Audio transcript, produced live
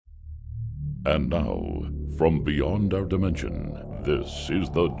And now, from beyond our dimension, this is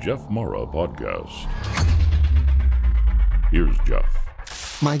the JeffMara podcast. Here's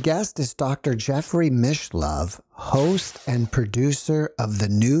Jeff. My guest is Dr. Jeffrey Mishlove, host and producer of the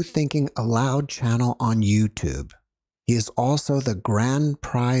New Thinking Aloud channel on YouTube. He is also the grand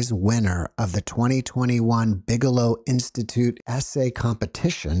prize winner of the 2021 Bigelow Institute essay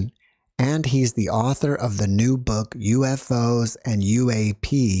competition, and he's the author of the new book, UFOs and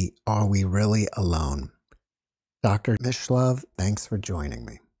UAP, Are We Really Alone? Dr. Mishlove, thanks for joining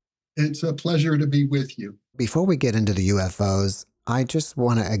me. It's a pleasure to be with you. Before we get into the UFOs, I just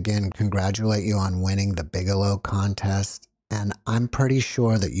want to again congratulate you on winning the Bigelow contest. And I'm pretty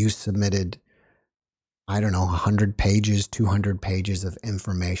sure that you submitted, 100 pages, 200 pages of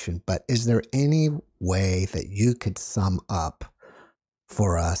information. But is there any way that you could sum up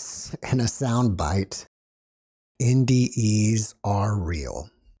for us in a soundbite? NDEs are real.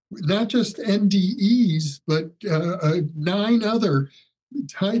 Not just NDEs, but 9 other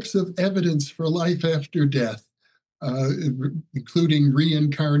types of evidence for life after death, including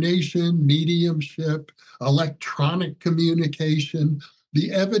reincarnation, mediumship, electronic communication.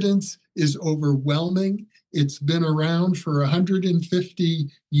 The evidence is overwhelming. It's been around for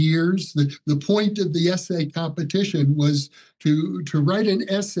 150 years. The point of the essay competition was to write an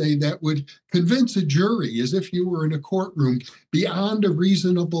essay that would convince a jury, as if you were in a courtroom, beyond a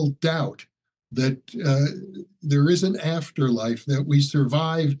reasonable doubt that there is an afterlife, that we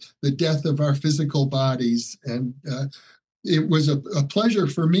survive the death of our physical bodies. And it was a pleasure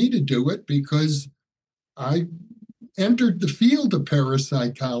for me to do it because I entered the field of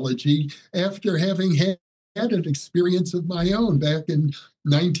parapsychology after having had an experience of my own back in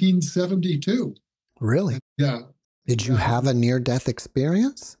 1972. Really? Yeah. Did you have a near-death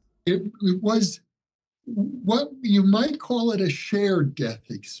experience? It was what you might call it a shared death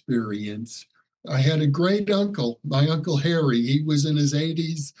experience. I had a great uncle, my Uncle Harry. He was in his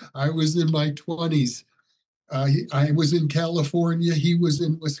 80s. I was in my 20s. I was in California. He was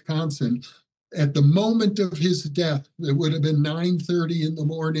in Wisconsin. At the moment of his death, it would have been 9:30 in the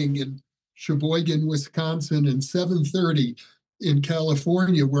morning in Sheboygan, Wisconsin, and 7:30 in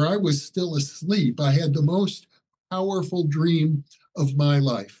California, where I was still asleep. I had the most powerful dream of my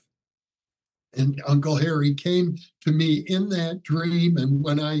life. And Uncle Harry came to me in that dream, and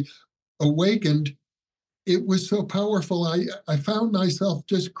when I awakened, it was so powerful. I found myself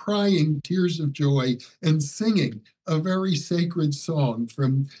just crying tears of joy and singing a very sacred song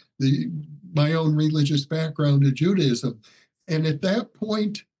from my own religious background of Judaism. And at that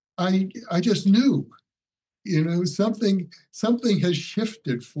point, I just knew, something has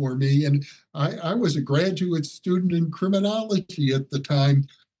shifted for me. And I was a graduate student in criminology at the time,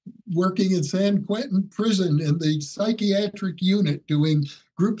 working in San Quentin prison in the psychiatric unit, doing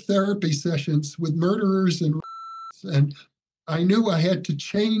group therapy sessions with murderers and I knew I had to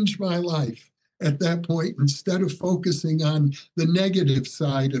change my life at that point. Instead of focusing on the negative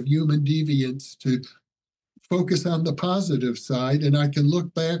side of human deviance, to focus on the positive side. And I can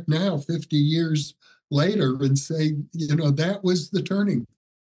look back now, 50 years later, and say, that was the turning.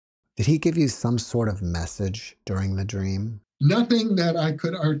 Did he give you some sort of message during the dream? Nothing that I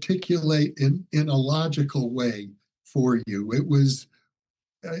could articulate in a logical way for you. It was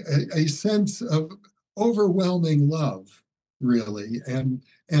a sense of overwhelming love, really, and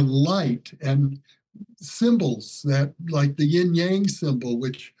light and symbols that, like the yin yang symbol,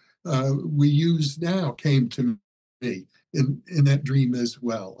 which we use now, came to me in that dream as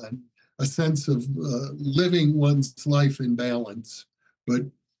well, and a sense of living one's life in balance. But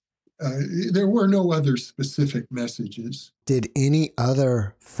there were no other specific messages. Did any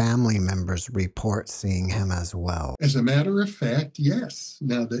other family members report seeing him as well? As a matter of fact, yes.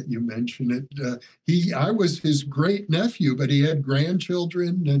 Now that you mention it, I was his great nephew, but he had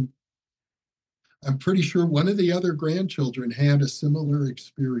grandchildren, and I'm pretty sure one of the other grandchildren had a similar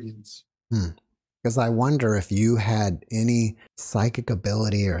experience. Because I wonder if you had any psychic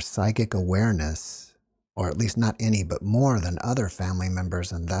ability or psychic awareness, or at least not any, but more than other family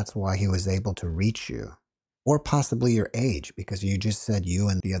members, and that's why he was able to reach you. Or possibly your age, because you just said you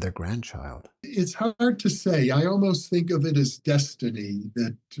and the other grandchild. It's hard to say. I almost think of it as destiny,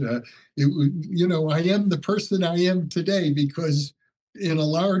 that, I am the person I am today because, in a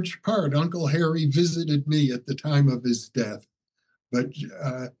large part, Uncle Harry visited me at the time of his death. But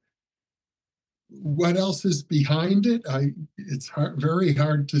what else is behind it? It's very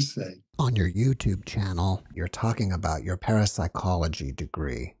hard to say. On your YouTube channel, you're talking about your parapsychology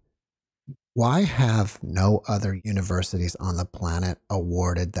degree. Why have no other universities on the planet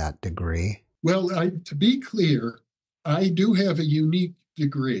awarded that degree? Well, to be clear, I do have a unique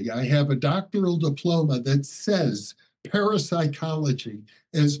degree. I have a doctoral diploma that says parapsychology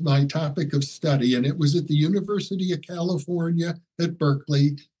as my topic of study, and it was at the University of California at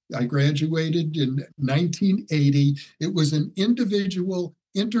Berkeley. I graduated in 1980. It was an individual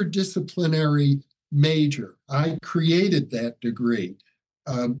interdisciplinary major. I created that degree.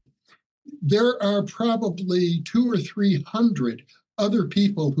 There are probably 200 or 300 other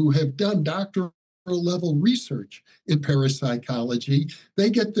people who have done doctoral level research in parapsychology. They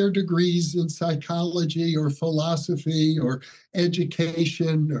get their degrees in psychology or philosophy or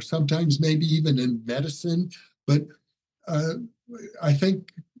education, or sometimes maybe even in medicine. But I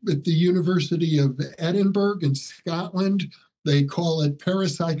think at the University of Edinburgh in Scotland, they call it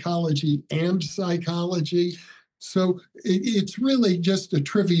parapsychology and psychology. So it's really just a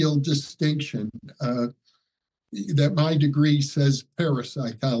trivial distinction that my degree says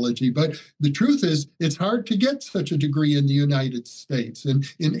parapsychology. But the truth is, it's hard to get such a degree in the United States. And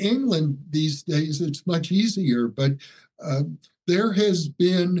in England these days, it's much easier. But there has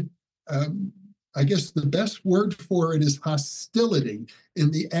been, I guess the best word for it is hostility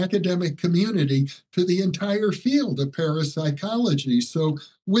in the academic community to the entire field of parapsychology. So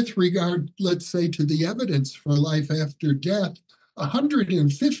with regard, let's say, to the evidence for life after death,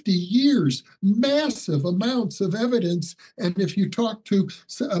 150 years, massive amounts of evidence. And if you talk to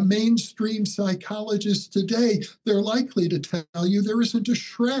a mainstream psychologist today, they're likely to tell you there isn't a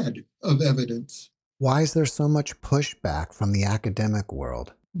shred of evidence. Why is there so much pushback from the academic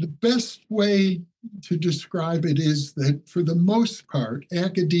world? The best way to describe it is that, for the most part,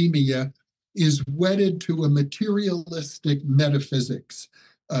 academia is wedded to a materialistic metaphysics.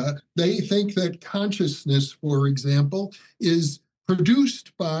 They think that consciousness, for example, is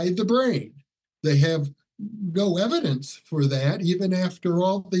produced by the brain. They have no evidence for that, even after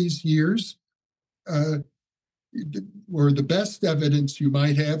all these years. Or the best evidence you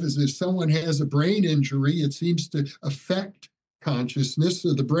might have is if someone has a brain injury, it seems to affect consciousness,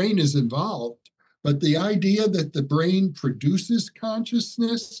 so the brain is involved. But the idea that the brain produces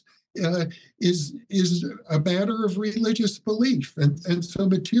consciousness is a matter of religious belief. And so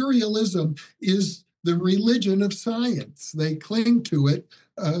materialism is the religion of science. They cling to it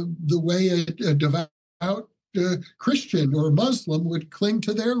the way a devout Christian or Muslim would cling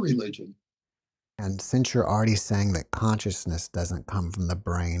to their religion. And since you're already saying that consciousness doesn't come from the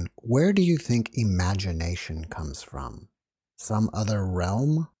brain, where do you think imagination comes from? Some other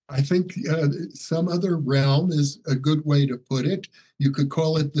realm? I think some other realm is a good way to put it. You could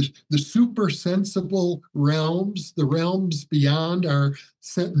call it the super sensible realms, the realms beyond our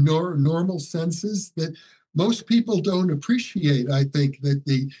normal senses that most people don't appreciate. I think that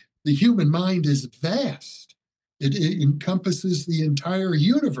the human mind is vast. It encompasses the entire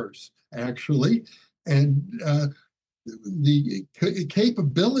universe, actually. And the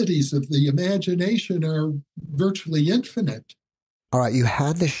capabilities of the imagination are virtually infinite. All right, you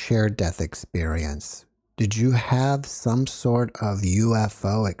had the shared death experience. Did you have some sort of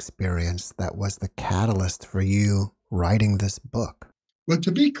UFO experience that was the catalyst for you writing this book? Well,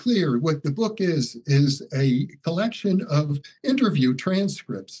 to be clear, what the book is a collection of interview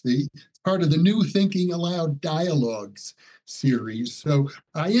transcripts, part of the New Thinking Aloud Dialogues series. So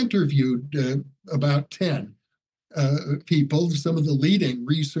I interviewed about 10 people, some of the leading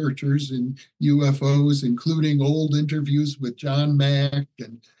researchers in UFOs, including old interviews with John Mack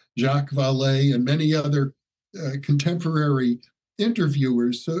and Jacques Vallée and many other contemporary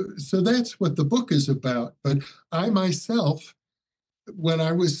interviewers. So that's what the book is about. But I myself, when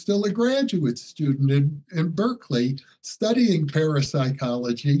I was still a graduate student in Berkeley studying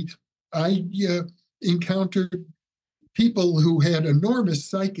parapsychology, I encountered people who had enormous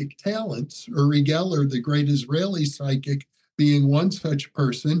psychic talents, Uri Geller, the great Israeli psychic, being one such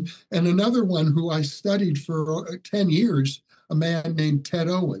person, and another one who I studied for 10 years, a man named Ted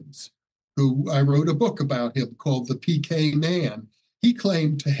Owens, who I wrote a book about him called The PK Man. He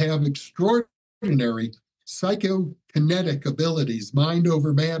claimed to have extraordinary psychokinetic abilities, mind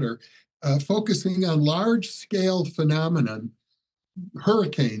over matter, focusing on large-scale phenomenon,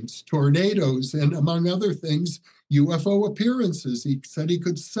 hurricanes, tornadoes, and among other things, UFO appearances. He said he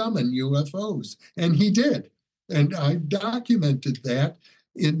could summon UFOs, and he did. And I documented that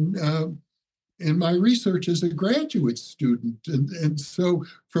in my research as a graduate student. And so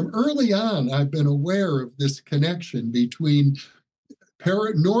from early on, I've been aware of this connection between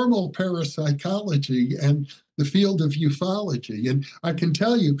normal parapsychology and the field of ufology. And I can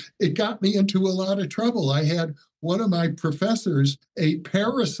tell you, it got me into a lot of trouble. I had one of my professors, a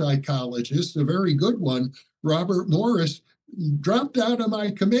parapsychologist, a very good one, Robert Morris, dropped out of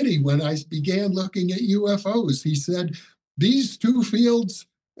my committee when I began looking at UFOs. He said, these two fields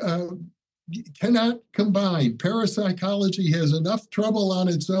cannot combine. Parapsychology has enough trouble on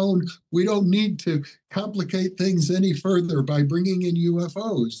its own. We don't need to complicate things any further by bringing in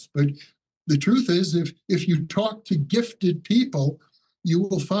UFOs. But the truth is, if you talk to gifted people, you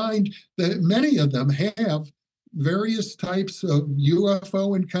will find that many of them have various types of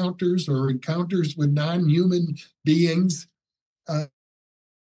UFO encounters or encounters with non-human beings. Uh,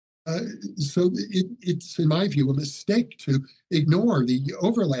 so it's, in my view, a mistake to ignore the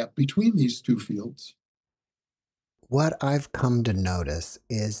overlap between these two fields. What I've come to notice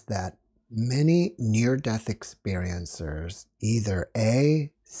is that many near-death experiencers either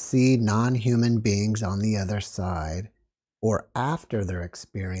A, see non-human beings on the other side, or after their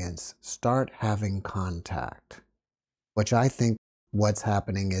experience start having contact, which I think what's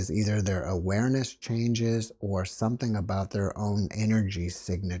happening is either their awareness changes or something about their own energy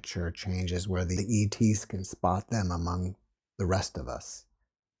signature changes where the ETs can spot them among the rest of us.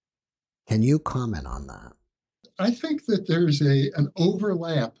 Can you comment on that? I think that there's an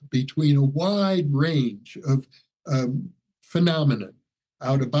overlap between a wide range of phenomenon: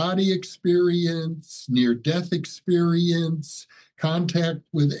 out-of-body experience, near-death experience, contact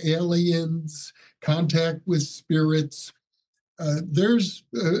with aliens, contact with spirits. There's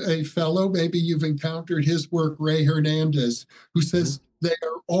a fellow, maybe you've encountered his work, Ray Hernandez, who says they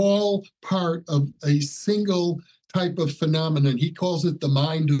are all part of a single type of phenomenon. He calls it the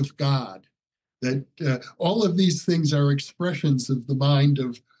mind of God. That all of these things are expressions of the mind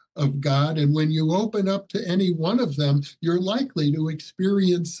of God. And when you open up to any one of them, you're likely to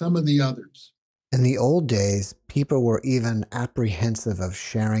experience some of the others. In the old days, people were even apprehensive of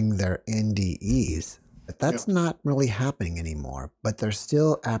sharing their NDEs, but that's not really happening anymore. But they're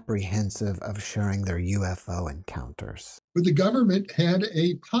still apprehensive of sharing their UFO encounters. But the government had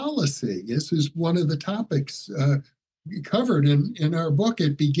a policy. This is one of the topics covered in our book.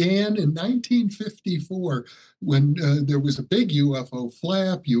 It began in 1954 when there was a big UFO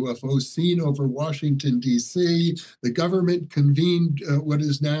flap, UFO seen over Washington, D.C. The government convened what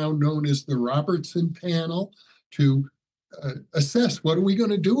is now known as the Robertson Panel to assess what are we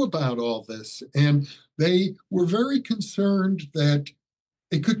going to do about all this. And they were very concerned that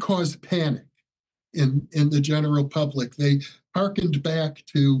it could cause panic in the general public. They hearkened back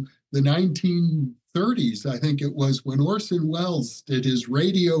to the 1930s, I think it was, when Orson Welles did his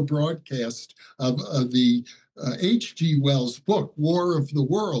radio broadcast of the H.G. Wells book, War of the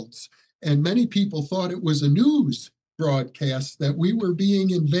Worlds. And many people thought it was a news broadcast, that we were being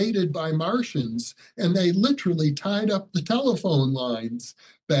invaded by Martians, and they literally tied up the telephone lines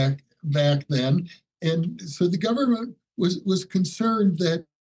back then. And so the government was concerned that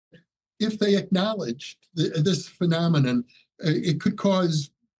if they acknowledged this phenomenon, it could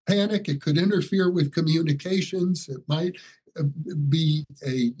cause panic, it could interfere with communications, it might be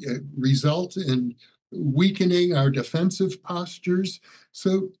a result in weakening our defensive postures.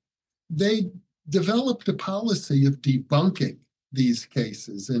 So they developed a policy of debunking these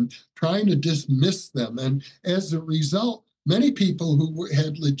cases and trying to dismiss them. And as a result, many people who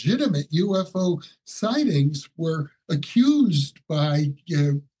had legitimate UFO sightings were accused by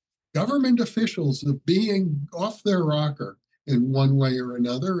government officials of being off their rocker in one way or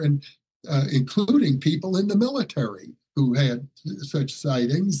another, and including people in the military who had such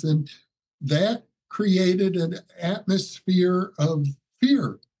sightings. And that created an atmosphere of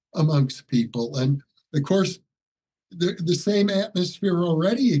fear amongst people. And of course, the same atmosphere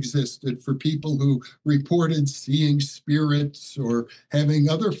already existed for people who reported seeing spirits or having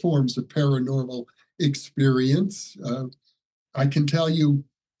other forms of paranormal experience. I can tell you,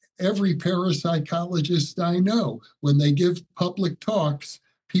 every parapsychologist I know, when they give public talks,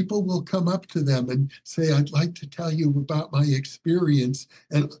 people will come up to them and say, I'd like to tell you about my experience.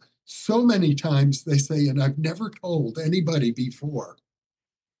 And so many times they say, and I've never told anybody before.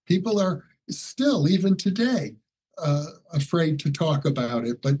 People are still, even today, afraid to talk about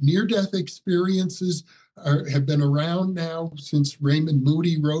it. But near-death experiences have been around now since Raymond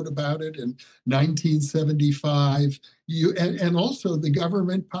Moody wrote about it in 1975. And also the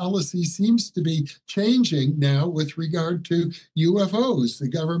government policy seems to be changing now with regard to UFOs. The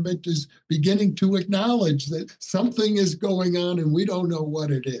government is beginning to acknowledge that something is going on and we don't know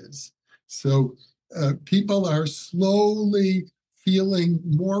what it is. So people are slowly feeling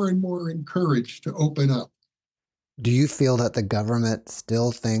more and more encouraged to open up. Do you feel that the government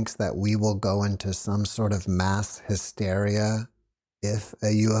still thinks that we will go into some sort of mass hysteria if a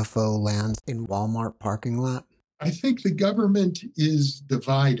UFO lands in Walmart parking lot? I think the government is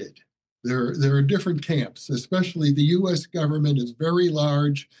divided there are different camps, especially the U.S. government is very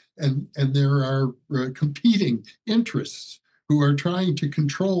large, and there are competing interests who are trying to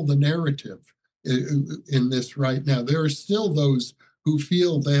control the narrative in this right now. There are still those who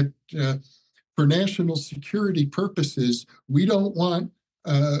feel that for national security purposes, we don't want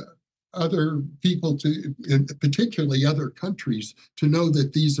other people to, particularly other countries, to know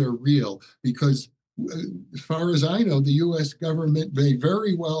that these are real, because as far as I know, the U.S. government may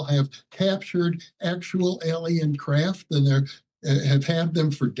very well have captured actual alien craft, and have had them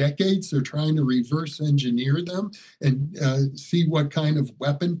for decades. They're trying to reverse engineer them and see what kind of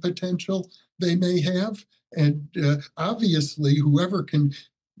weapon potential they may have. And obviously, whoever can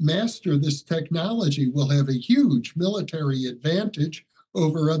master this technology will have a huge military advantage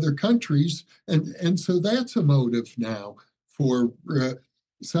over other countries. And so that's a motive now for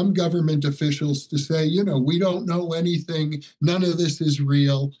some government officials to say, we don't know anything, none of this is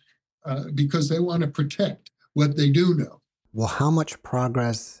real, because they want to protect what they do know. Well, how much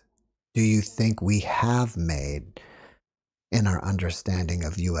progress do you think we have made in our understanding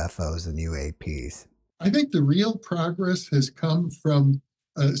of UFOs and UAPs? I think the real progress has come from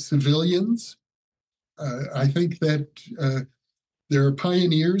civilians. I think that there are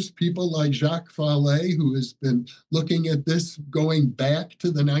pioneers, people like Jacques Vallée, who has been looking at this going back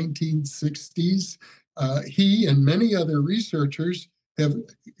to the 1960s. He and many other researchers have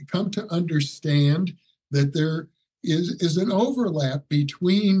come to understand that there is an overlap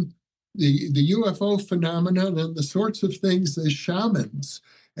between the UFO phenomenon and the sorts of things that shamans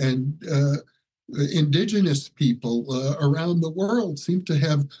and indigenous people around the world seem to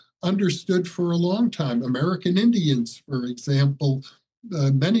have understood for a long time. American Indians, for example,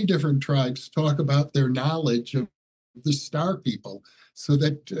 many different tribes talk about their knowledge of the star people, so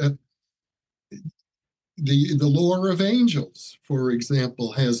that the lore of angels, for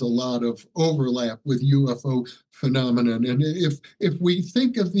example, has a lot of overlap with UFO phenomenon. And if we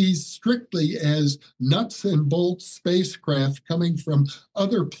think of these strictly as nuts and bolts spacecraft coming from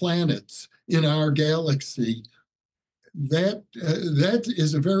other planets in our galaxy, that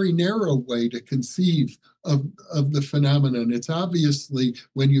is a very narrow way to conceive of the phenomenon. It's obviously,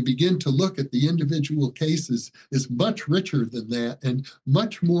 when you begin to look at the individual cases, is much richer than that and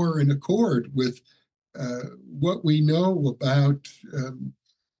much more in accord with what we know about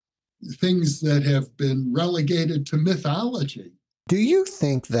things that have been relegated to mythology. Do you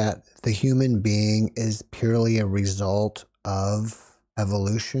think that the human being is purely a result of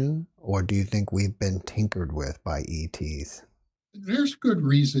evolution, or do you think we've been tinkered with by ETs? There's good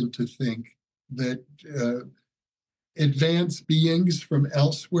reason to think that advanced beings from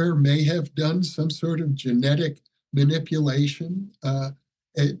elsewhere may have done some sort of genetic manipulation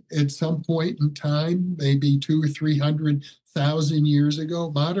at some point in time, maybe 200,000 or 300,000 years ago.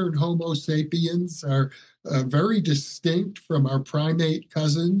 Modern Homo sapiens are very distinct from our primate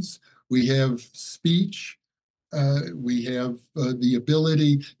cousins. We have speech. We have the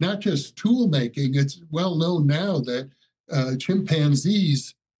ability, not just tool making. It's well known now that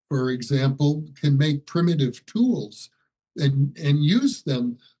chimpanzees, for example, can make primitive tools and use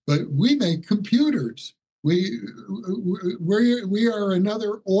them, but we make computers. We are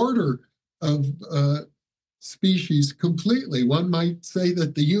another order of species completely. One might say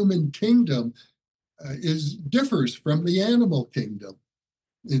that the human kingdom differs from the animal kingdom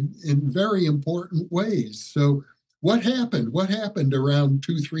in very important ways. So what happened? What happened around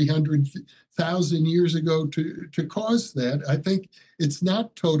 200,000-300,000 years ago to cause that? I think it's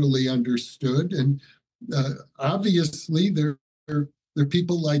not totally understood. And obviously, there are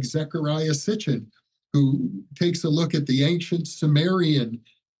people like Zecharia Sitchin, who takes a look at the ancient Sumerian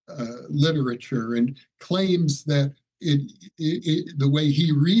literature and claims that the way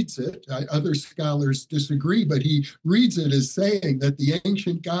he reads it, other scholars disagree, but he reads it as saying that the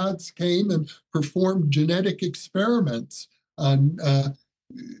ancient gods came and performed genetic experiments on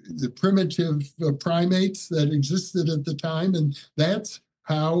the primitive primates that existed at the time, and that's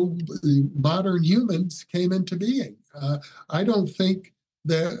how modern humans came into being. I don't think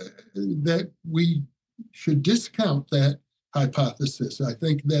that we should discount that hypothesis. I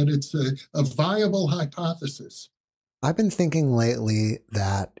think that it's a viable hypothesis. I've been thinking lately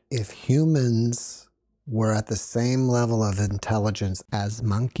that if humans were at the same level of intelligence as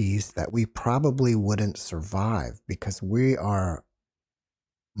monkeys, that we probably wouldn't survive, because we are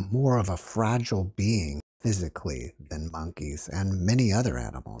more of a fragile being physically than monkeys and many other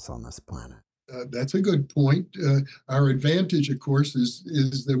animals on this planet. That's a good point. Our advantage, of course,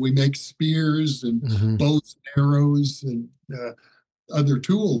 is that we make spears and bows and arrows and other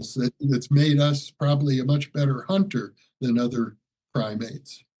tools that's made us probably a much better hunter than other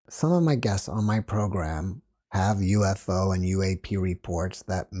primates. Some of my guests on my program have UFO and UAP reports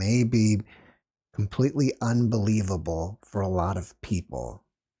that may be completely unbelievable for a lot of people.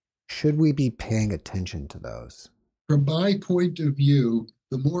 Should we be paying attention to those? From my point of view,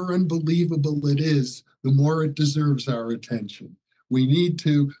 the more unbelievable it is, the more it deserves our attention. We need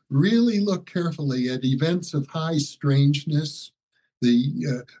to really look carefully at events of high strangeness,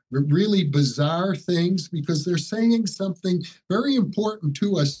 the really bizarre things, because they're saying something very important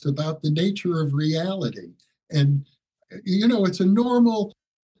to us about the nature of reality. And, it's a normal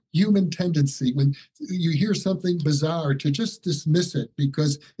human tendency when you hear something bizarre to just dismiss it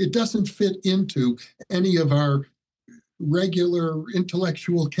because it doesn't fit into any of our regular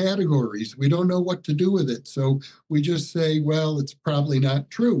intellectual categories. We don't know what to do with it. So we just say, well, it's probably not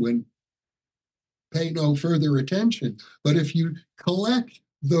true and pay no further attention. But if you collect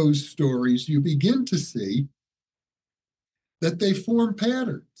those stories, you begin to see that they form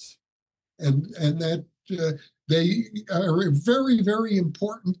patterns and that they are very, very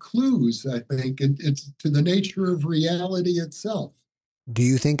important clues, I think, it's to the nature of reality itself. Do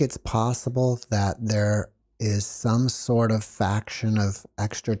you think it's possible that there is some sort of faction of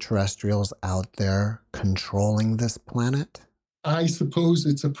extraterrestrials out there controlling this planet? I suppose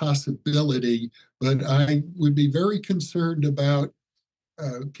it's a possibility, but I would be very concerned about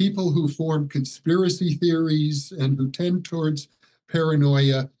people who form conspiracy theories and who tend towards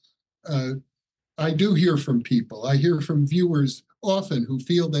paranoia. Uh, I do hear from people. I hear from viewers often who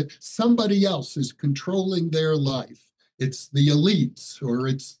feel that somebody else is controlling their life. It's the elites, or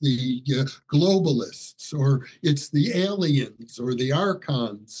it's the globalists, or it's the aliens, or the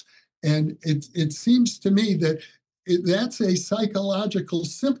archons. And it seems to me that that's a psychological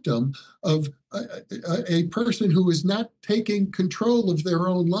symptom of a person who is not taking control of their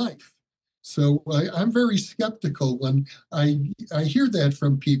own life. So I'm very skeptical when I hear that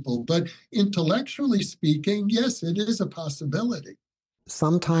from people. But intellectually speaking, yes, it is a possibility.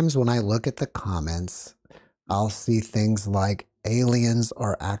 Sometimes when I look at the comments, I'll see things like aliens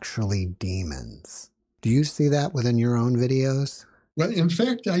are actually demons. Do you see that within your own videos? Well, in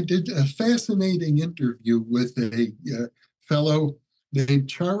fact, I did a fascinating interview with a fellow named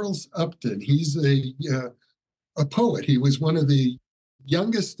Charles Upton. He's a poet. He was one of the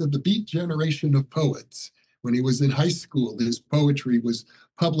youngest of the Beat generation of poets. When he was in high school, his poetry was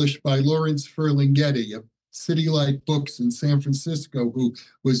published by Lawrence Ferlinghetti of City Light Books in San Francisco, who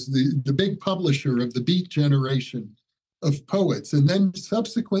was the big publisher of the Beat generation of poets. And then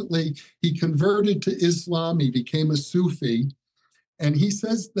subsequently, he converted to Islam. He became a Sufi. And he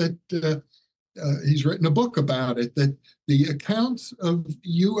says that he's written a book about it, that the accounts of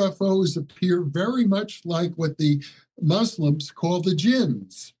UFOs appear very much like what the Muslims call the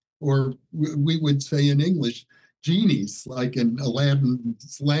jinns, or we would say in English, genies, like in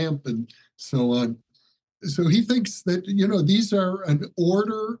Aladdin's lamp and so on. So he thinks that, these are an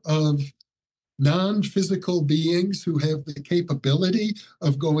order of non-physical beings who have the capability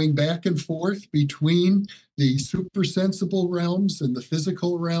of going back and forth between the supersensible realms and the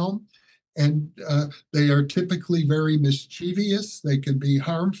physical realm. And they are typically very mischievous. They can be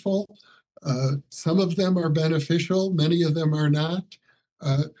harmful. Some of them are beneficial. Many of them are not.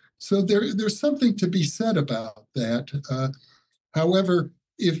 So there's something to be said about that. However,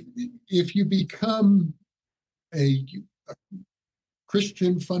 if you become a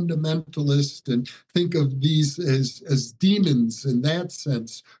Christian fundamentalist and think of these as demons in that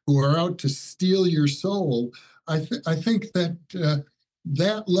sense, who are out to steal your soul, I think that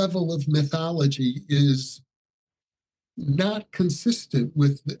that level of mythology is not consistent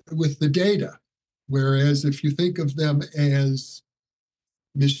with the data. Whereas if you think of them as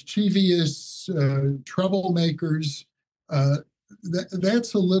mischievous troublemakers,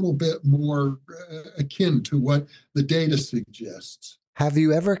 that's a little bit more akin to what the data suggests. Have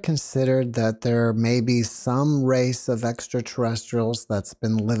you ever considered that there may be some race of extraterrestrials that's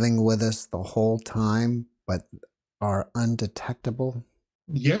been living with us the whole time, but are undetectable?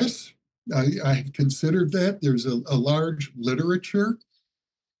 Yes, I've considered that. There's a large literature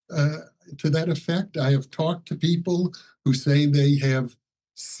to that effect. I have talked to people who say they have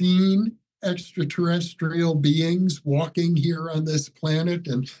seen extraterrestrial beings walking here on this planet,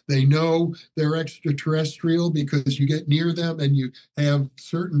 and they know they're extraterrestrial because you get near them and you have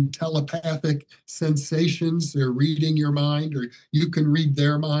certain telepathic sensations. They're reading your mind, or you can read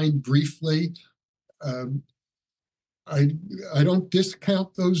their mind briefly. Um, I don't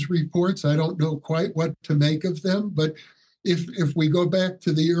discount those reports. I don't know quite what to make of them, but if we go back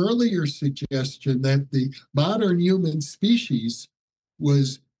to the earlier suggestion that the modern human species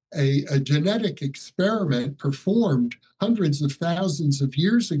was a genetic experiment performed hundreds of thousands of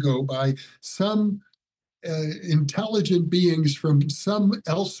years ago by some intelligent beings from some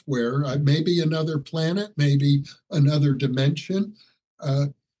elsewhere, maybe another planet, maybe another dimension.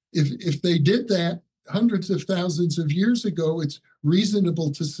 If they did that hundreds of thousands of years ago, it's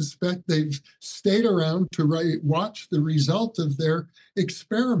reasonable to suspect they've stayed around to watch the result of their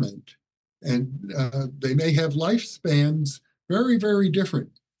experiment. And they may have lifespans very, very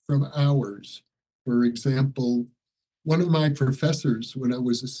different from ours. For example, one of my professors when I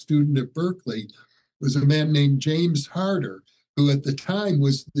was a student at Berkeley was a man named James Harder, who at the time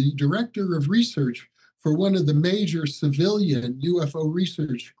was the director of research for one of the major civilian UFO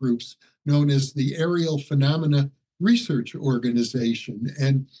research groups known as the Aerial Phenomena Research Organization.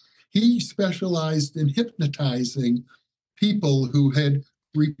 And he specialized in hypnotizing people who had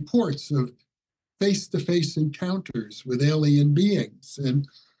reports of face-to-face encounters with alien beings. And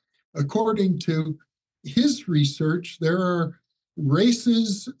according to his research, there are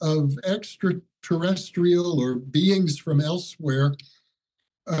races of extraterrestrial or beings from elsewhere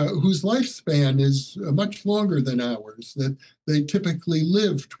whose lifespan is much longer than ours, that they typically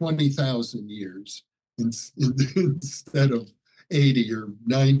live 20,000 years instead of 80 or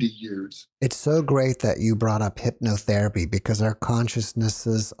 90 years. It's so great that you brought up hypnotherapy because our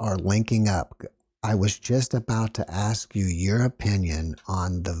consciousnesses are linking up. I was just about to ask you your opinion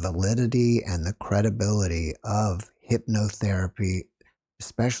on the validity and the credibility of hypnotherapy,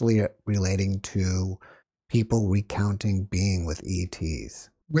 especially relating to people recounting being with ETs.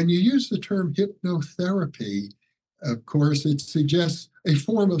 When you use the term hypnotherapy, of course, it suggests a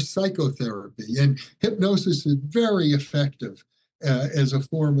form of psychotherapy, and hypnosis is very effective as a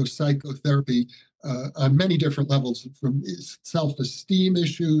form of psychotherapy on many different levels, from self-esteem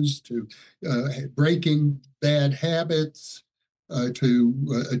issues to breaking bad habits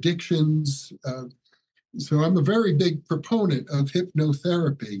to addictions. So I'm a very big proponent of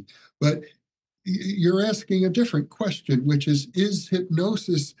hypnotherapy, but you're asking a different question, which is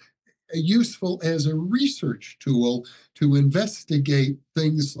hypnosis useful as a research tool to investigate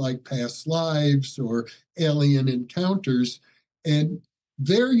things like past lives or alien encounters? And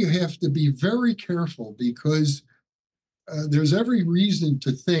there you have to be very careful because there's every reason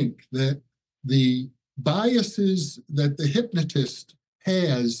to think that the biases that the hypnotist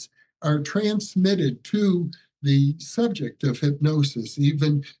has are transmitted to the subject of hypnosis.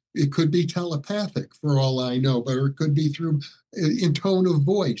 Even it could be telepathic for all I know, but it could be through in tone of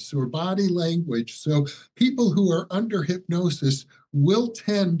voice or body language. So people who are under hypnosis will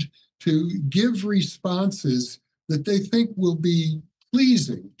tend to give responses that they think will be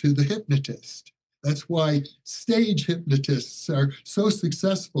pleasing to the hypnotist. That's why stage hypnotists are so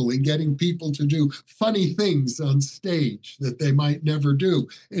successful in getting people to do funny things on stage that they might never do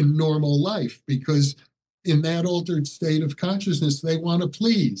in normal life, because in that altered state of consciousness, they want to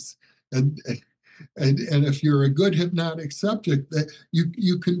please. And if you're a good hypnotic subject, that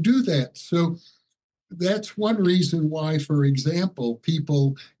you can do that. So that's one reason why, for example,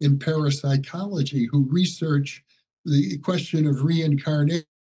 people in parapsychology who research the question of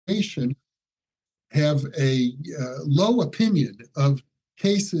reincarnation have a low opinion of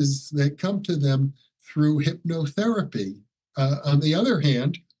cases that come to them through hypnotherapy. On the other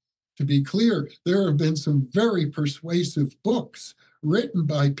hand, to be clear, there have been some very persuasive books written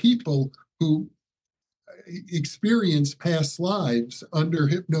by people who experienced past lives under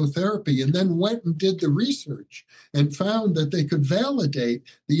hypnotherapy and then went and did the research and found that they could validate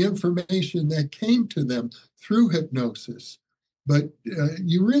the information that came to them through hypnosis. But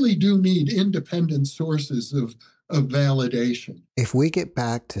you really do need independent sources of validation. If we get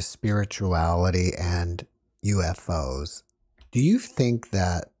back to spirituality and UFOs, do you think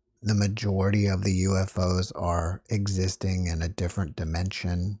that the majority of the UFOs are existing in a different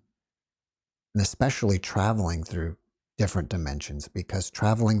dimension, and especially traveling through different dimensions, because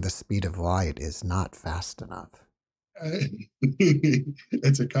traveling the speed of light is not fast enough?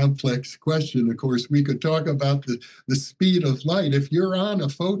 It's a complex question. Of course, we could talk about the speed of light. If you're on a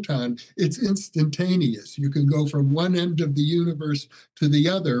photon, it's instantaneous. You can go from one end of the universe to the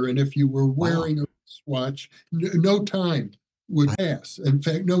other. And if you were wearing a wristwatch, no time would pass. In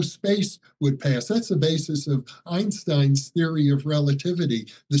fact, no space would pass. That's the basis of Einstein's theory of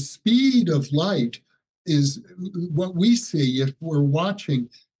relativity. The speed of light is what we see if we're watching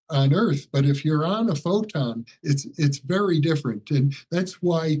on Earth, but if you're on a photon, it's very different. And that's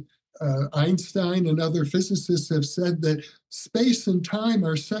why Einstein and other physicists have said that space and time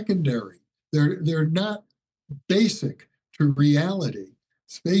are secondary. They're not basic to reality.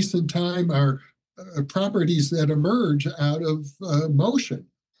 Space and time are properties that emerge out of motion.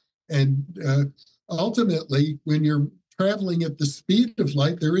 And ultimately, when you're traveling at the speed of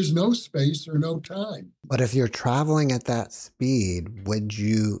light, there is no space or no time. But if you're traveling at that speed, would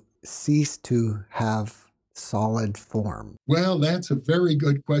you cease to have solid form? Well, that's a very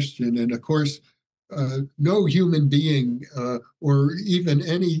good question. And of course, no human being or even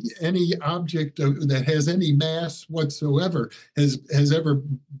any object that has any mass whatsoever has ever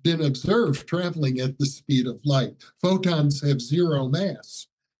been observed traveling at the speed of light. Photons have zero mass,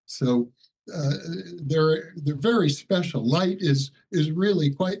 so they're very special. Light is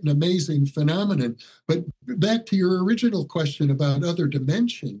really quite an amazing phenomenon. But back to your original question about other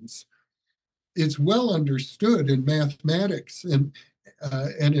dimensions, it's well understood in mathematics and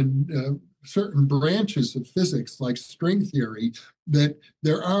in certain branches of physics, like string theory, that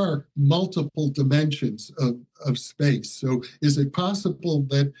there are multiple dimensions of space. So is it possible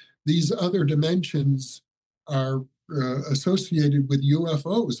that these other dimensions are associated with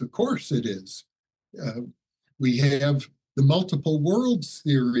UFOs? Of course it is. Uh, we have the multiple worlds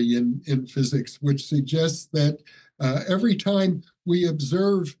theory in physics, which suggests that every time we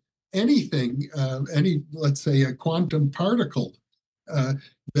observe anything, let's say a quantum particle,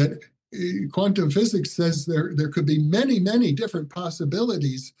 that quantum physics says there could be many, many different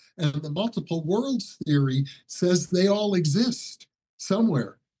possibilities, and the multiple worlds theory says they all exist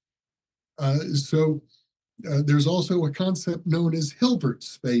somewhere. So there's also a concept known as Hilbert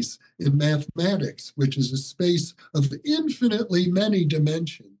space in mathematics, which is a space of infinitely many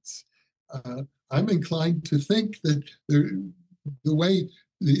dimensions. I'm inclined to think that the way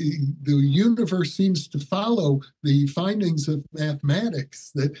the universe seems to follow the findings of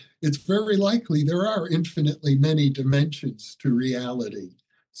mathematics, that it's very likely there are infinitely many dimensions to reality.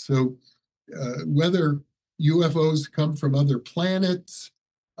 So whether UFOs come from other planets,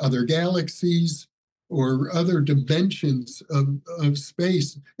 other galaxies, or other dimensions of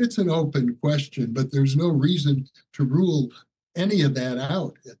space, it's an open question, but there's no reason to rule any of that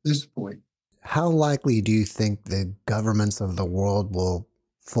out at this point. How likely do you think the governments of the world will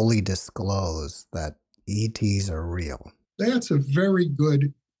fully disclose that ETs are real? That's a very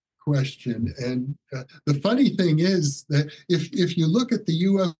good question. And the funny thing is that if you look at the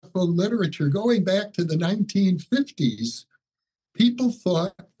UFO literature going back to the 1950s, people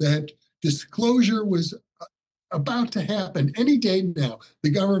thought that disclosure was about to happen any day now. The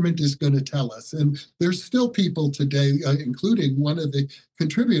government is going to tell us. And there's still people today, including one of the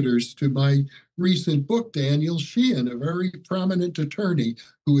contributors to my recent book, Daniel Sheehan, a very prominent attorney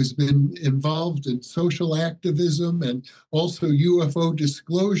who has been involved in social activism and also UFO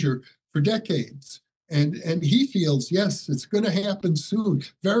disclosure for decades. And he feels, yes, it's going to happen soon,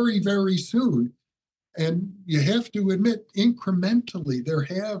 very, very soon. And you have to admit, incrementally, there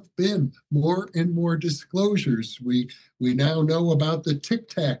have been more and more disclosures. We now know about the Tic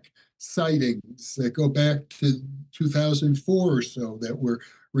Tac sightings that go back to 2004 or so, that were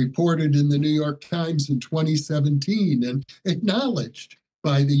reported in the New York Times in 2017 and acknowledged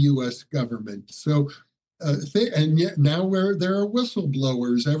by the U.S. government. So, and yet now where there are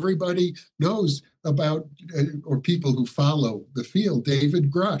whistleblowers, everybody knows about, or people who follow the field,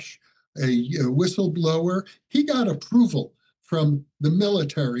 David Grush, a whistleblower. He got approval from the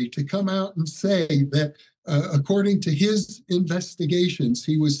military to come out and say that according to his investigations,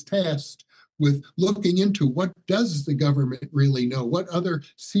 he was tasked with looking into what does the government really know? What other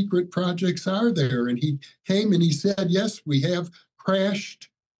secret projects are there? And he came and he said, yes, we have crashed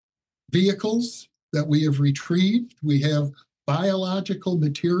vehicles that we have retrieved. We have biological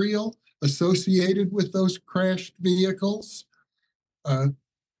material associated with those crashed vehicles.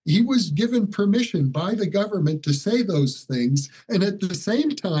 He was given permission by the government to say those things. And at the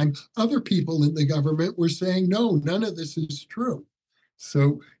same time, other people in the government were saying, no, none of this is true.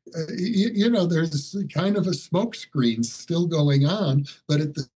 So, there's kind of a smokescreen still going on. But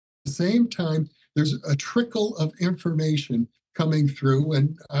at the same time, there's a trickle of information coming through.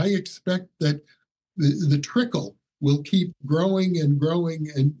 And I expect that the trickle will keep growing and growing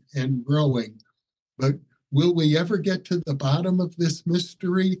and growing. But will we ever get to the bottom of this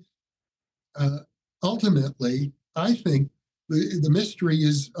mystery? Ultimately, I think the mystery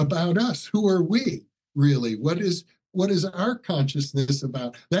is about us. Who are we, really? What is our consciousness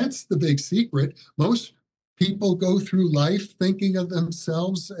about? That's the big secret. Most people go through life thinking of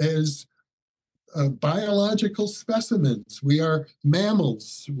themselves as biological specimens. We are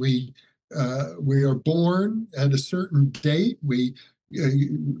mammals. We are born at a certain date. We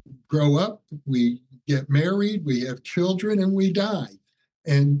grow up. We get married. We have children, and we die.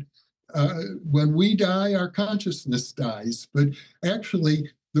 And when we die, our consciousness dies. But actually,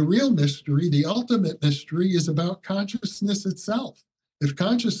 the real mystery, the ultimate mystery, is about consciousness itself. If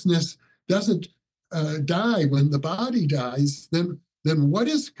consciousness doesn't die when the body dies, then what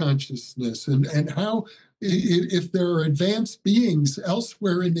is consciousness, and how, if there are advanced beings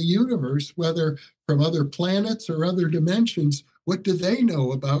elsewhere in the universe, whether from other planets or other dimensions, what do they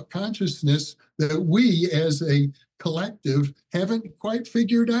know about consciousness that we as a collective haven't quite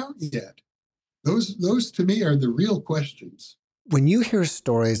figured out yet? Those to me are the real questions. When you hear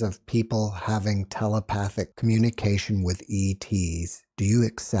stories of people having telepathic communication with ETs, do you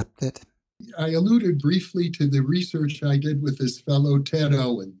accept it? I alluded briefly to the research I did with this fellow Ted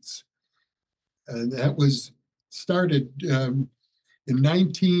Owens. And that was started in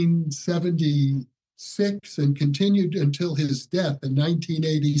 1976 and continued until his death in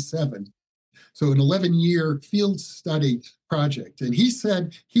 1987. So an 11-year field study project. And he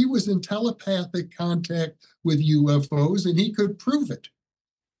said he was in telepathic contact with UFOs and he could prove it.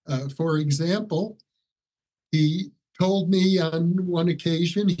 For example, he told me on one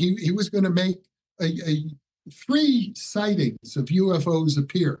occasion he was going to make a 3 sightings of UFOs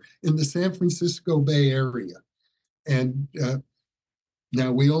appear in the San Francisco Bay Area. And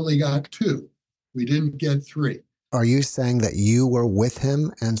now we only got 2. We didn't get 3. Are you saying that you were with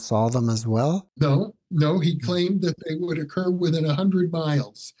him and saw them as well? No, he claimed that they would occur within 100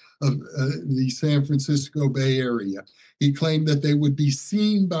 miles of the San Francisco Bay Area. He claimed that they would be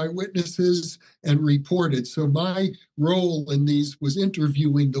seen by witnesses and reported. So my role in these was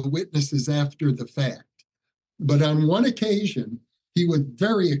interviewing the witnesses after the fact. But on one occasion, he was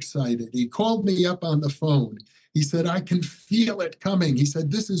very excited. He called me up on the phone. He said, I can feel it coming. He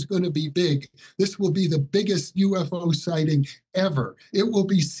said, this is going to be big. This will be the biggest UFO sighting ever. It will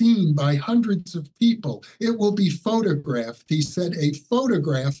be seen by hundreds of people. It will be photographed. He said, a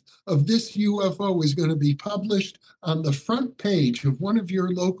photograph of this UFO is going to be published on the front page of one of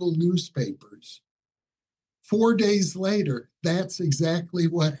your local newspapers. 4 days later, that's exactly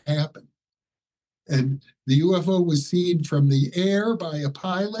what happened. And the UFO was seen from the air by a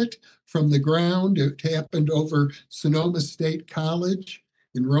pilot, from the ground. It happened over Sonoma State College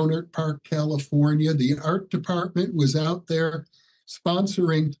in Rohnert Park, California. The art department was out there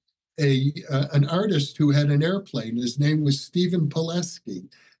sponsoring an artist who had an airplane. His name was Stephen Pileski.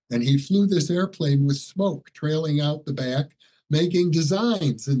 And he flew this airplane with smoke trailing out the back, making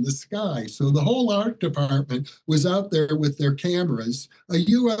designs in the sky. So the whole art department was out there with their cameras. A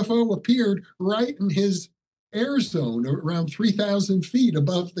UFO appeared right in his air zone, around 3,000 feet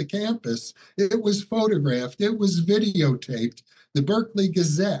above the campus. It was photographed. It was videotaped. The Berkeley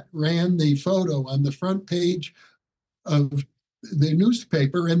Gazette ran the photo on the front page of the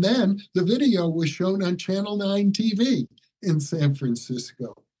newspaper. And then the video was shown on Channel 9 TV in San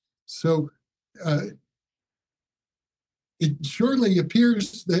Francisco. So it surely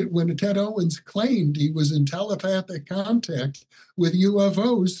appears that when Ted Owens claimed he was in telepathic contact with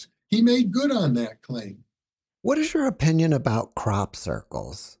UFOs, he made good on that claim. What is your opinion about crop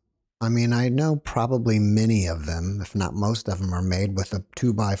circles? I mean, I know probably many of them, if not most of them, are made with a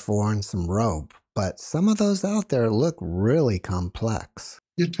 2x4 and some rope, but some of those out there look really complex.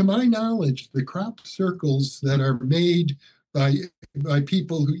 Yeah, to my knowledge, the crop circles that are made by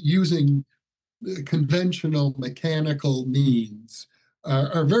people using conventional mechanical means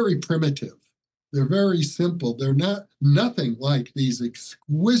are very primitive. They're very simple. They're nothing like these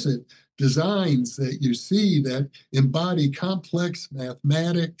exquisite designs that you see that embody complex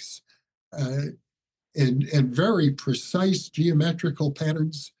mathematics and very precise geometrical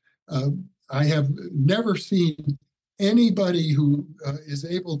patterns. I have never seen anybody who is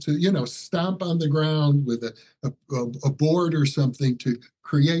able to, stomp on the ground with a board or something to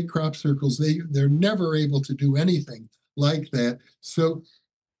create crop circles. They're never able to do anything like that. So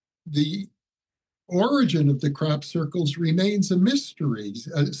the origin of the crop circles remains a mystery.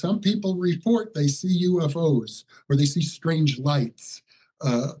 Some people report they see UFOs or they see strange lights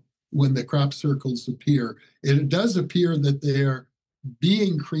when the crop circles appear. It does appear that they're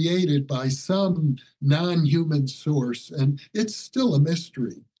being created by some non-human source, and it's still a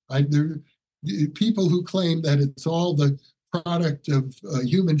mystery. People who claim that it's all the product of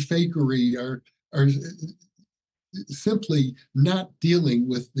human fakery are simply not dealing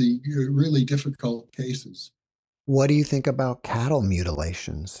with the really difficult cases. What do you think about cattle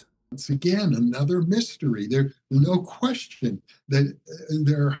mutilations? Once again, another mystery. There's no question that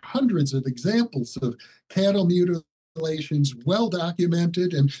there are hundreds of examples of cattle mutilations, well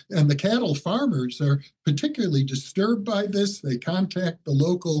documented, and the cattle farmers are particularly disturbed by this. They contact the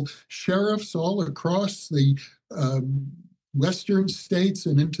local sheriffs all across the western states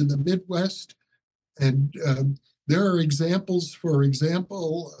and into the Midwest. And there are examples, for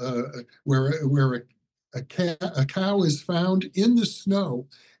example, where a cow is found in the snow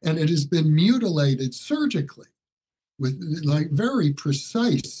and it has been mutilated surgically with like very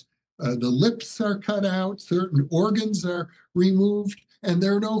precise. The lips are cut out, certain organs are removed, and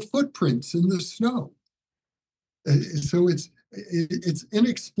there are no footprints in the snow. So it's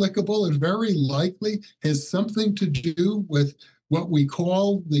inexplicable and very likely has something to do with what we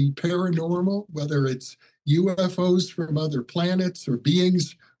call the paranormal, whether it's UFOs from other planets or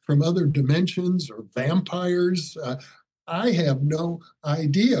beings from other dimensions or vampires. I have no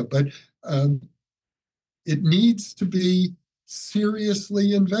idea, but it needs to be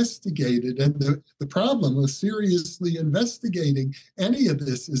seriously investigated. And the problem with seriously investigating any of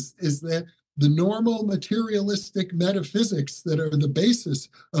this is that the normal materialistic metaphysics that are the basis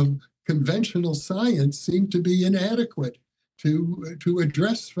of conventional science seem to be inadequate to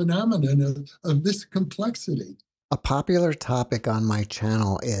address phenomenon of this complexity. A popular topic on my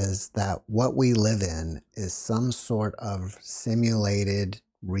channel is that what we live in is some sort of simulated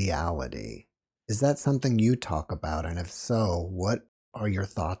reality. Is that something you talk about? And if so, what are your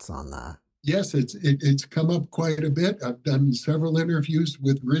thoughts on that? Yes, it's come up quite a bit. I've done several interviews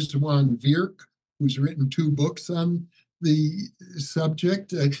with Rizwan Virk, who's written 2 books on the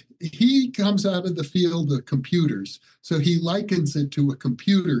subject. He comes out of the field of computers, so he likens it to a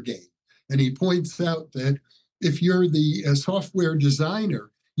computer game. And he points out that if you're the software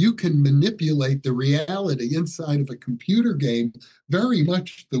designer, you can manipulate the reality inside of a computer game very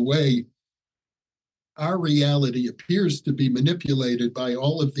much the way our reality appears to be manipulated by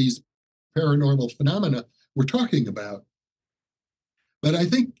all of these paranormal phenomena we're talking about. But I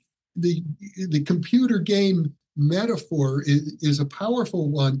think the computer game metaphor is a powerful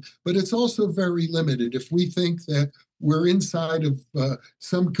one, but it's also very limited. If we think that we're inside of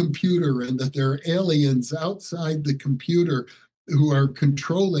some computer and that there are aliens outside the computer who are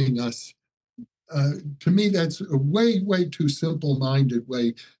controlling us, to me, that's a way too simple-minded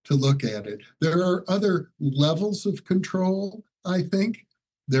way to look at it. There are other levels of control, I think.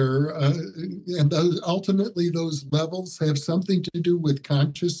 And ultimately, those levels have something to do with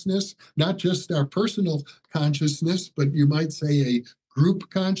consciousness, not just our personal consciousness, but you might say a group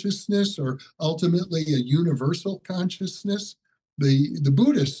consciousness or ultimately a universal consciousness. The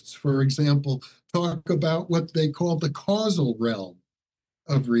Buddhists, for example, talk about what they call the causal realm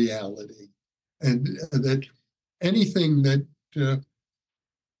of reality, and that anything that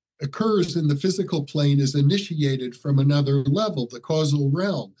occurs in the physical plane is initiated from another level, the causal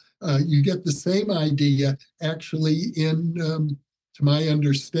realm. You get the same idea actually in, to my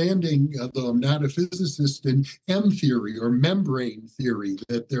understanding, although I'm not a physicist, in M theory or membrane theory,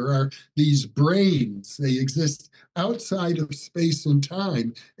 that there are these brains, they exist outside of space and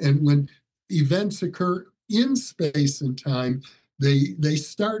time. And when events occur in space and time, they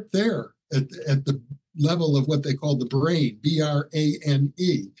start there at the level of what they call the brain,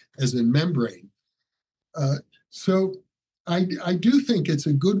 B-R-A-N-E, as in membrane. So I do think it's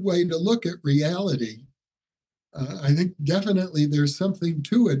a good way to look at reality. I think definitely there's something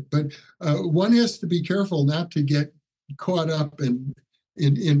to it, but one has to be careful not to get caught up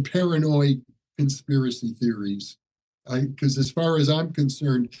in paranoid conspiracy theories. Because as far as I'm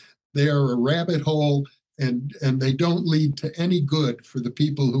concerned, they are a rabbit hole and they don't lead to any good for the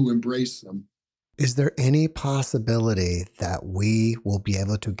people who embrace them. Is there any possibility that we will be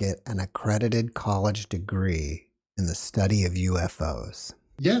able to get an accredited college degree in the study of UFOs?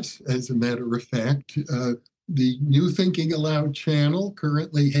 Yes, as a matter of fact, the New Thinking Aloud channel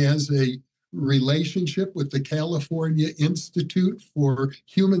currently has a relationship with the California Institute for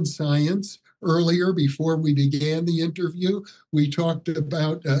Human Science. Earlier, before we began the interview, we talked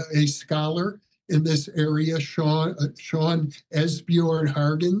about a scholar in this area, Sean Esbjorn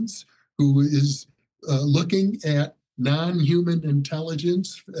Hargens, who is looking at non-human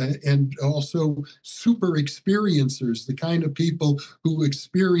intelligence and also super experiencers, the kind of people who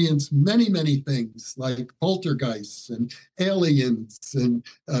experience many things like poltergeists and aliens and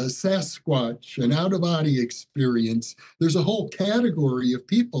Sasquatch and out-of-body experience. There's a whole category of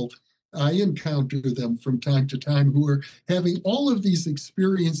people, I encounter them from time to time, who are having all of these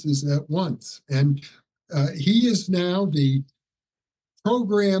experiences at once. And he is now the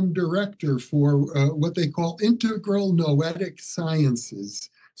program director for what they call integral noetic sciences.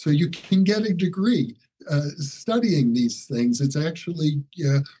 So you can get a degree studying these things. It's actually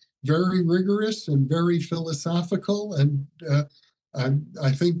very rigorous and very philosophical. And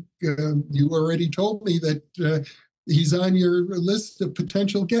I think you already told me that he's on your list of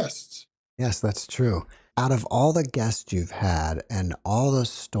potential guests. Yes, that's true. Out of all the guests you've had and all the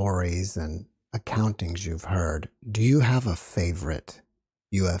stories and accountings you've heard, do you have a favorite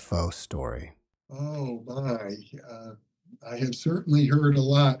UFO story? Oh my. I have certainly heard a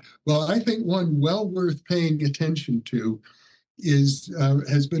lot. Well, I think one well worth paying attention to is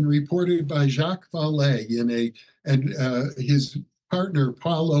has been reported by Jacques Vallée and his partner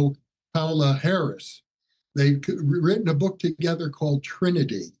Paula Harris. They've written a book together called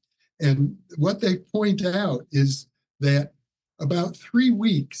Trinity, and what they point out is that about 3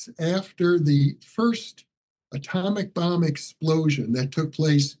 weeks after the first atomic bomb explosion that took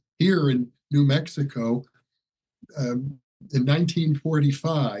place here in New Mexico in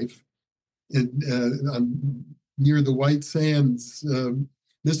 1945, near the White Sands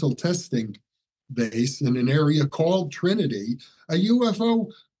missile testing base in an area called Trinity, a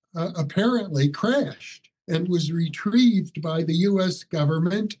UFO apparently crashed and was retrieved by the US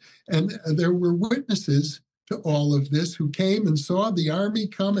government. And there were witnesses to all of this who came and saw the Army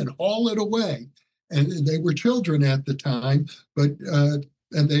come and haul it away. And they were children at the time, but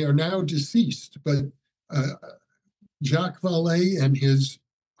and they are now deceased. But Jacques Vallée and his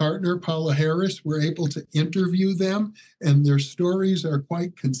partner, Paula Harris, were able to interview them, and their stories are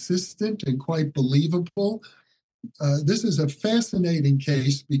quite consistent and quite believable. This is a fascinating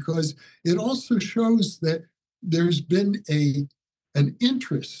case because it also shows that there's been an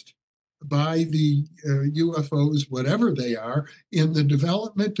interest by the UFOs, whatever they are, in the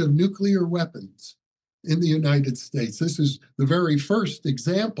development of nuclear weapons in the United States. This is the very first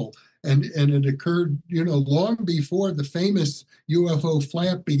example, and it occurred, long before the famous UFO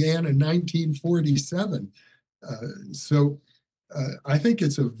flap began in 1947. I think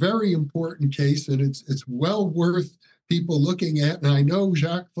it's a very important case, and it's well worth people looking at. And I know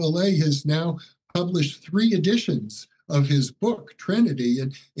Jacques Vallée has now published 3 editions of his book, Trinity,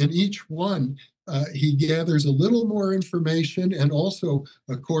 and in each one, he gathers a little more information and also,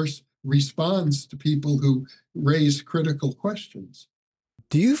 of course, responds to people who raise critical questions.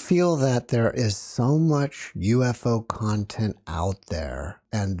 Do you feel that there is so much UFO content out there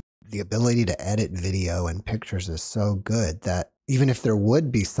and the ability to edit video and pictures is so good that even if there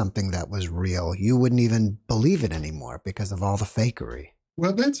would be something that was real, you wouldn't even believe it anymore because of all the fakery?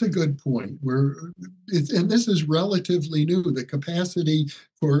 Well, that's a good point. And this is relatively new. The capacity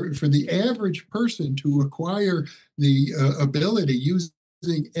for the average person to acquire the ability using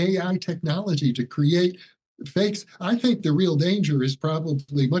AI technology to create fakes. I think the real danger is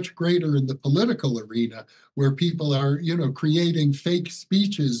probably much greater in the political arena, where people are, creating fake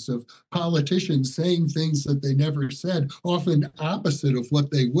speeches of politicians saying things that they never said, often opposite of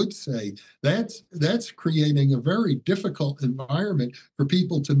what they would say. That's creating a very difficult environment for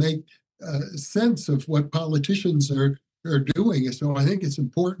people to make sense of what politicians are doing. So I think it's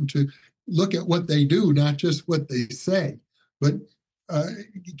important to look at what they do, not just what they say. But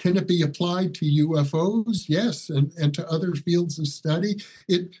can it be applied to UFOs? Yes, and to other fields of study.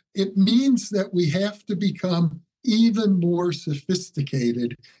 It means that we have to become even more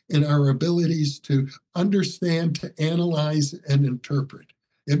sophisticated in our abilities to understand, to analyze, and interpret.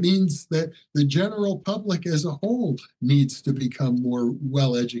 It means that the general public as a whole needs to become more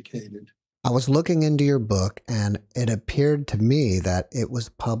well-educated. I was looking into your book, and it appeared to me that it was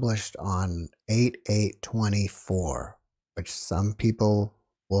published on 8/8/24. Which some people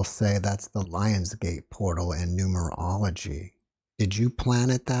will say that's the Lionsgate portal in numerology. Did you plan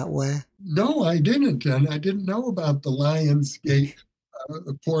it that way? No, I didn't. And I didn't know about the Lionsgate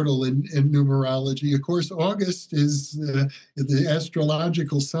portal in numerology. Of course, August is the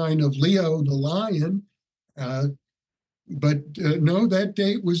astrological sign of Leo, the lion. But no, that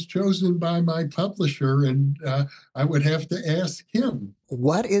date was chosen by my publisher, and I would have to ask him.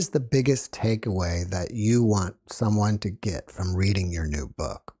 What is the biggest takeaway that you want someone to get from reading your new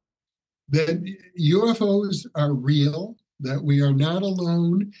book? That UFOs are real, that we are not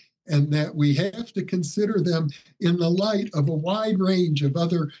alone, and that we have to consider them in the light of a wide range of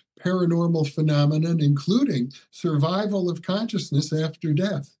other paranormal phenomena, including survival of consciousness after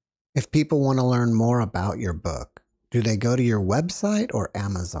death. If people want to learn more about your book, do they go to your website or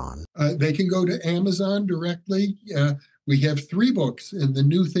Amazon? They can go to Amazon directly. We have 3 books in the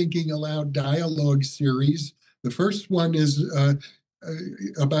New Thinking Aloud Dialogue series. The first one is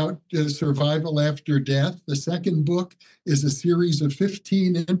about survival after death. The second book is a series of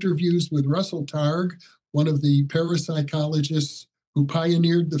 15 interviews with Russell Targ, one of the parapsychologists who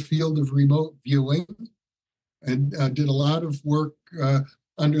pioneered the field of remote viewing and did a lot of work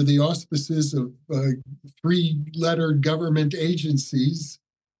under the auspices of 3-lettered government agencies.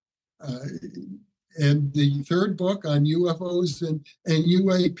 And the third book on UFOs and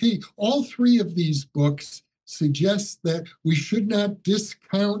UAP. All 3 of these books suggest that we should not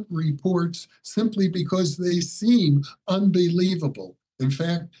discount reports simply because they seem unbelievable. In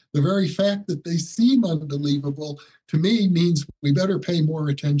fact, the very fact that they seem unbelievable to me means we better pay more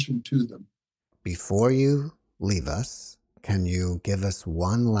attention to them. Before you leave us, can you give us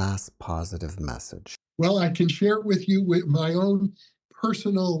one last positive message? Well, I can share with you with my own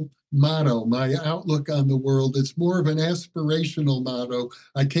personal motto, my outlook on the world. It's more of an aspirational motto.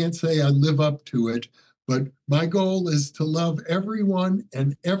 I can't say I live up to it, but my goal is to love everyone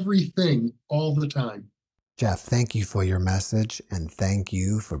and everything all the time. Jeff, thank you for your message, and thank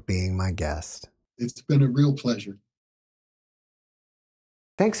you for being my guest. It's been a real pleasure.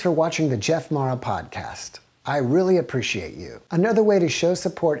 Thanks for watching the JeffMara podcast. I really appreciate you. Another way to show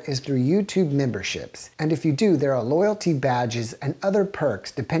support is through YouTube memberships. And if you do, there are loyalty badges and other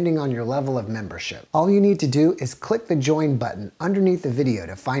perks depending on your level of membership. All you need to do is click the join button underneath the video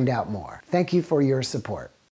to find out more. Thank you for your support.